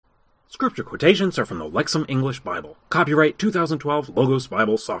Scripture quotations are from the Lexham English Bible. Copyright 2012 Logos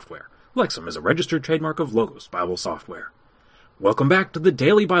Bible Software. Lexham is a registered trademark of Logos Bible Software. Welcome back to the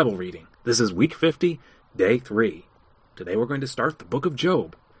Daily Bible Reading. This is Week 50, Day 3. Today we're going to start the book of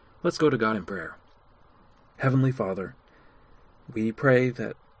Job. Let's go to God in prayer. Heavenly Father, we pray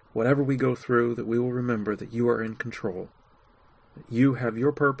that whatever we go through, that we will remember that you are in control. That you have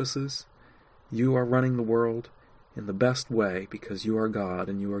your purposes. You are running the world in the best way because you are God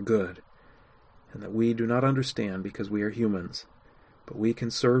and you are good, and that we do not understand because we are humans, but we can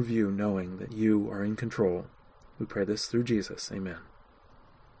serve you knowing that you are in control. We pray this through Jesus. Amen.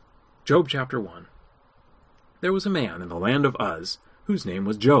 Job chapter 1. There was a man in the land of Uz, whose name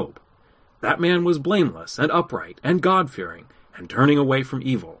was Job. That man was blameless and upright and God-fearing and turning away from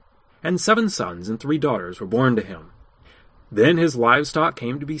evil, and 7 sons and 3 daughters were born to him. Then his livestock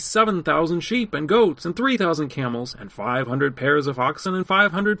came to be 7,000 sheep and goats, and 3,000 camels, and 500 pairs of oxen, and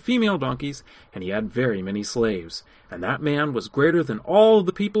 500 female donkeys, and he had very many slaves. And that man was greater than all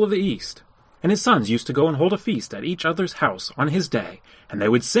the people of the east. And his sons used to go and hold a feast at each other's house on his day, and they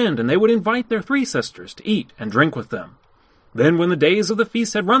would send, and they would invite their 3 sisters to eat and drink with them. Then when the days of the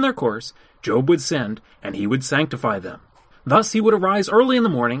feast had run their course, Job would send, and he would sanctify them. Thus he would arise early in the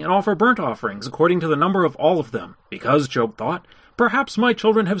morning and offer burnt offerings according to the number of all of them, because Job thought, "Perhaps my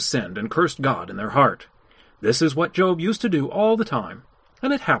children have sinned and cursed God in their heart." This is what Job used to do all the time.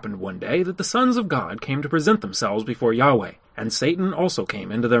 And it happened one day that the sons of God came to present themselves before Yahweh, and Satan also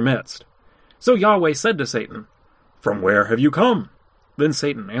came into their midst. So Yahweh said to Satan, "From where have you come?" Then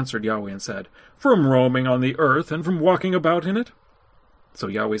Satan answered Yahweh and said, "From roaming on the earth and from walking about in it." So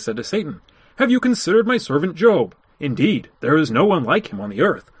Yahweh said to Satan, "Have you considered my servant Job? Indeed, there is no one like him on the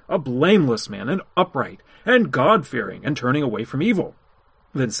earth, a blameless man and upright, and God-fearing, and turning away from evil."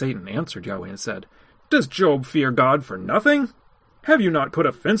 Then Satan answered Yahweh and said, "Does Job fear God for nothing? Have you not put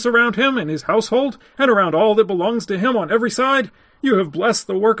a fence around him and his household, and around all that belongs to him on every side? You have blessed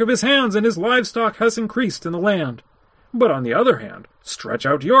the work of his hands, and his livestock has increased in the land. But on the other hand, stretch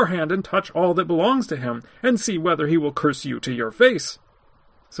out your hand and touch all that belongs to him, and see whether he will curse you to your face."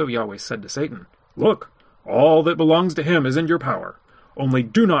 So Yahweh said to Satan, "Look, all that belongs to him is in your power. Only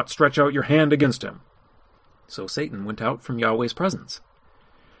do not stretch out your hand against him." So Satan went out from Yahweh's presence.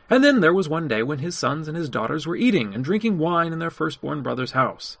 And then there was one day when his sons and his daughters were eating and drinking wine in their firstborn brother's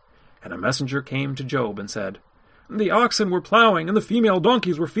house. And a messenger came to Job and said, "The oxen were plowing, and the female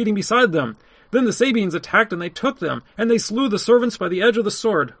donkeys were feeding beside them. Then the Sabeans attacked, and they took them, and they slew the servants by the edge of the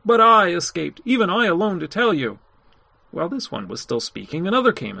sword. But I escaped, even I alone, to tell you." While this one was still speaking,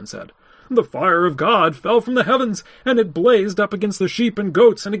 another came and said, "The fire of God fell from the heavens, and it blazed up against the sheep and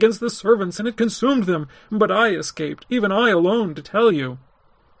goats and against the servants, and it consumed them. But I escaped, even I alone, to tell you."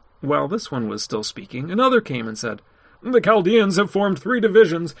 While this one was still speaking, another came and said, "The Chaldeans have formed 3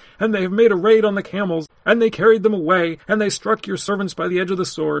 divisions, and they have made a raid on the camels, and they carried them away, and they struck your servants by the edge of the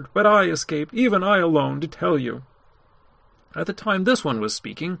sword. But I escaped, even I alone, to tell you." At the time this one was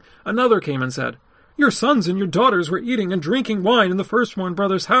speaking, another came and said, "Your sons and your daughters were eating and drinking wine in the firstborn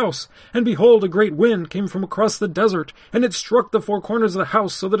brother's house, and behold, a great wind came from across the desert, and it struck the 4 corners of the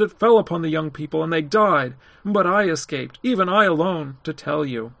house so that it fell upon the young people, and they died. But I escaped, even I alone, to tell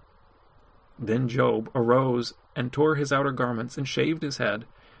you." Then Job arose and tore his outer garments and shaved his head.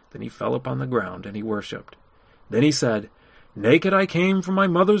 Then he fell upon the ground and he worshipped. Then he said, "Naked I came from my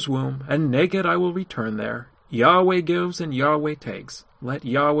mother's womb, and naked I will return there. Yahweh gives and Yahweh takes. Let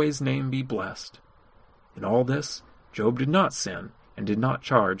Yahweh's name be blessed." In all this, Job did not sin and did not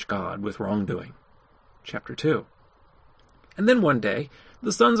charge God with wrongdoing. Chapter 2. And then one day,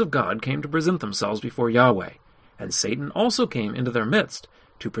 the sons of God came to present themselves before Yahweh, and Satan also came into their midst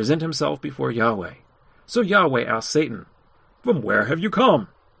to present himself before Yahweh. So Yahweh asked Satan, "From where have you come?"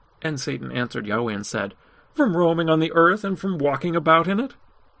 And Satan answered Yahweh and said, "From roaming on the earth and from walking about in it."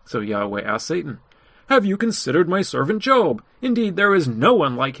 So Yahweh asked Satan, "Have you considered my servant Job? Indeed, there is no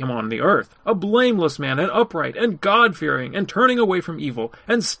one like him on the earth, a blameless man and upright and God-fearing and turning away from evil,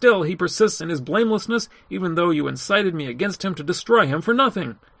 and still he persists in his blamelessness, even though you incited me against him to destroy him for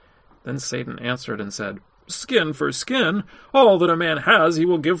nothing." Then Satan answered and said, "Skin for skin, all that a man has he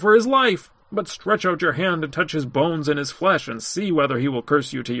will give for his life. But stretch out your hand and touch his bones and his flesh, and see whether he will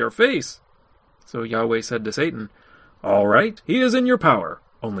curse you to your face." So Yahweh said to Satan, "All right, he is in your power,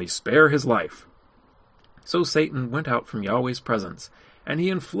 only spare his life." So Satan went out from Yahweh's presence, and he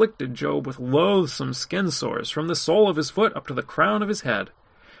inflicted Job with loathsome skin sores from the sole of his foot up to the crown of his head.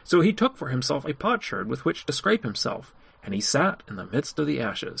 So he took for himself a potsherd with which to scrape himself, and he sat in the midst of the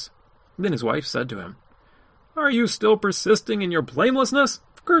ashes. Then his wife said to him, "Are you still persisting in your blamelessness?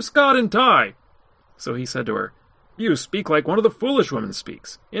 Curse God and die." So he said to her, You speak like one of the foolish women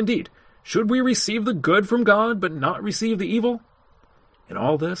speaks. Indeed, should we receive the good from God, but not receive the evil? In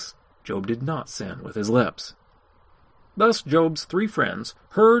all this, Job did not sin with his lips. Thus Job's 3 friends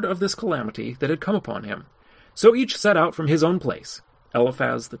heard of this calamity that had come upon him. So each set out from his own place,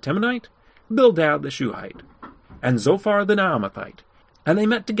 Eliphaz the Temanite, Bildad the Shuhite, and Zophar the Naamathite, and they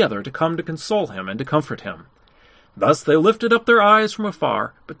met together to come to console him and to comfort him. Thus they lifted up their eyes from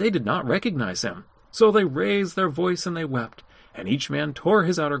afar, but they did not recognize him. So they raised their voice and they wept, and each man tore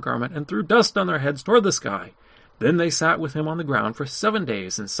his outer garment and threw dust on their heads toward the sky. Then they sat with him on the ground for 7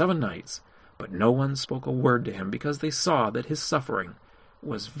 days and 7 nights, but no one spoke a word to him because they saw that his suffering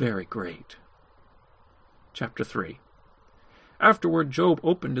was very great. Chapter 3. Afterward Job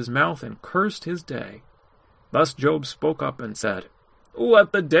opened his mouth and cursed his day. Thus Job spoke up and said,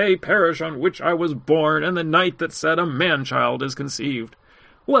 Let the day perish on which I was born, and the night that said a man-child is conceived.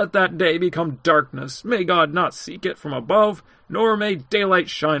 Let that day become darkness. May God not seek it from above, nor may daylight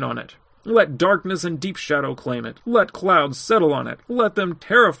shine on it. Let darkness and deep shadow claim it. Let clouds settle on it. Let them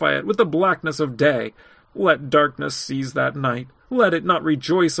terrify it with the blackness of day. Let darkness seize that night. Let it not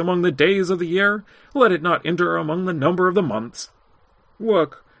rejoice among the days of the year. Let it not enter among the number of the months.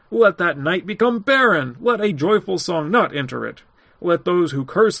 Look, let that night become barren. Let a joyful song not enter it. Let those who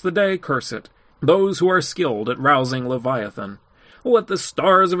curse the day curse it, those who are skilled at rousing Leviathan. Let the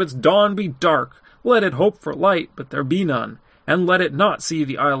stars of its dawn be dark. Let it hope for light, but there be none. And let it not see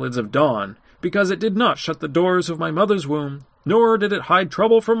the eyelids of dawn, because it did not shut the doors of my mother's womb, nor did it hide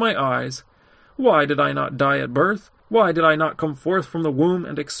trouble from my eyes. Why did I not die at birth? Why did I not come forth from the womb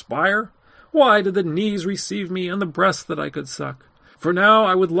and expire? Why did the knees receive me, and the breast that I could suck? For now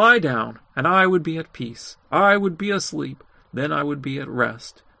I would lie down, and I would be at peace. I would be asleep, then I would be at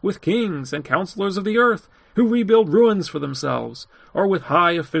rest, with kings and counselors of the earth, who rebuild ruins for themselves, or with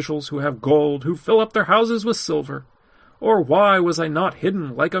high officials who have gold, who fill up their houses with silver. Or why was I not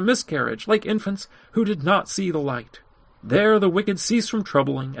hidden like a miscarriage, like infants who did not see the light? There the wicked cease from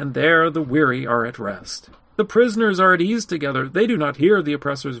troubling, and there the weary are at rest. The prisoners are at ease together, they do not hear the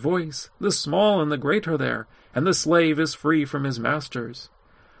oppressor's voice. The small and the great are there, and the slave is free from his masters.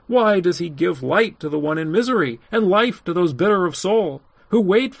 Why does he give light to the one in misery, and life to those bitter of soul, who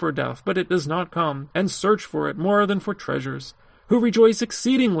wait for death, but it does not come, and search for it more than for treasures, who rejoice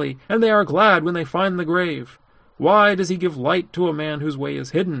exceedingly, and they are glad when they find the grave? Why does he give light to a man whose way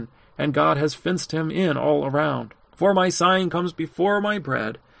is hidden, and God has fenced him in all around? For my sighing comes before my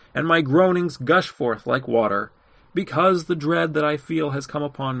bread, and my groanings gush forth like water, because the dread that I feel has come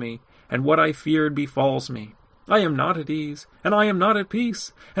upon me, and what I feared befalls me. I am not at ease, and I am not at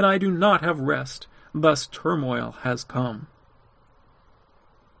peace, and I do not have rest. Thus turmoil has come.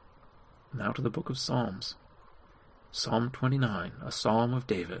 Now to the book of Psalms. Psalm 29, a psalm of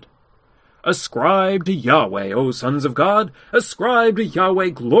David. Ascribe to Yahweh, O sons of God. Ascribe to Yahweh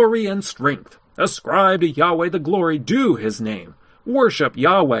glory and strength. Ascribe to Yahweh the glory due his name. Worship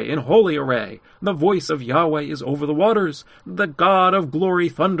Yahweh in holy array. The voice of Yahweh is over the waters. The God of glory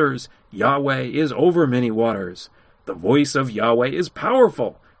thunders. Yahweh is over many waters. The voice of Yahweh is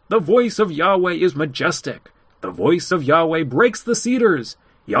powerful. The voice of Yahweh is majestic. The voice of Yahweh breaks the cedars.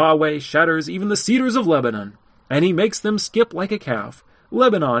 Yahweh shatters even the cedars of Lebanon, and he makes them skip like a calf,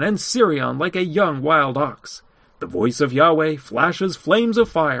 Lebanon and Syrian like a young wild ox. The voice of Yahweh flashes flames of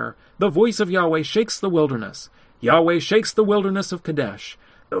fire. The voice of Yahweh shakes the wilderness. Yahweh shakes the wilderness of Kadesh.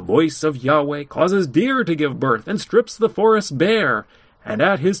 The voice of Yahweh causes deer to give birth and strips the forest bare. And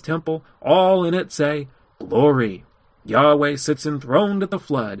at his temple all in it say, Glory. Yahweh sits enthroned at the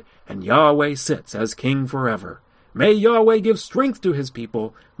flood, and Yahweh sits as king forever. May Yahweh give strength to his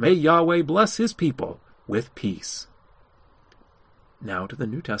people. May Yahweh bless his people with peace. Now to the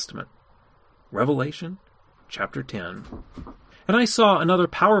New Testament. Revelation, chapter 10. And I saw another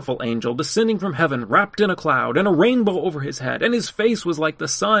powerful angel descending from heaven, wrapped in a cloud, and a rainbow over his head, and his face was like the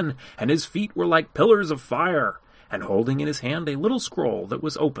sun, and his feet were like pillars of fire, and holding in his hand a little scroll that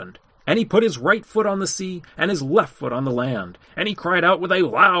was opened. And he put his right foot on the sea, and his left foot on the land. And he cried out with a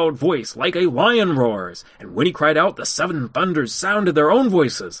loud voice, like a lion roars. And when he cried out, the 7 thunders sounded their own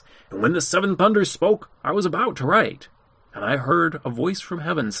voices. And when the 7 thunders spoke, I was about to write. And I heard a voice from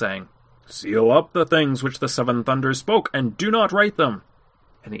heaven saying, Seal up the things which the 7 thunders spoke, and do not write them.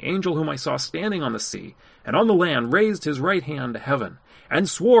 And the angel whom I saw standing on the sea and on the land raised his right hand to heaven, and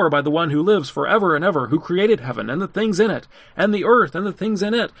swore by the one who lives forever and ever, who created heaven and the things in it, and the earth and the things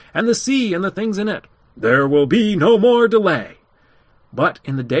in it, and the sea and the things in it. There will be no more delay. But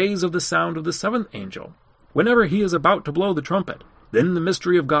in the days of the sound of the 7th angel, whenever he is about to blow the trumpet, then the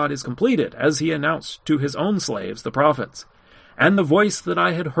mystery of God is completed, as he announced to his own slaves, the prophets. And the voice that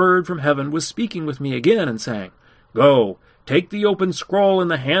I had heard from heaven was speaking with me again and saying, Go, take the open scroll in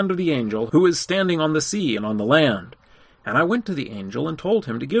the hand of the angel who is standing on the sea and on the land. And I went to the angel and told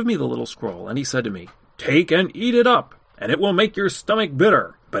him to give me the little scroll, and he said to me, Take and eat it up, and it will make your stomach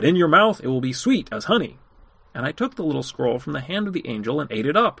bitter, but in your mouth it will be sweet as honey. And I took the little scroll from the hand of the angel and ate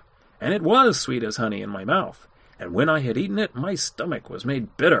it up, and it was sweet as honey in my mouth. And when I had eaten it, my stomach was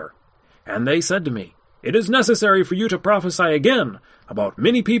made bitter. And they said to me, It is necessary for you to prophesy again about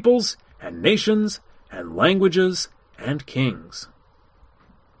many peoples and nations and languages and kings.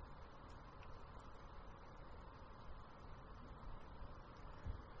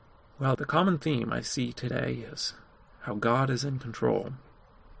 Well, the common theme I see today is how God is in control.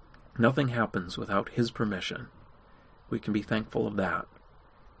 Nothing happens without His permission. We can be thankful of that,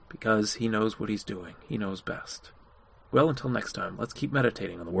 because He knows what He's doing. He knows best. Well, until next time, let's keep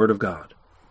meditating on the Word of God.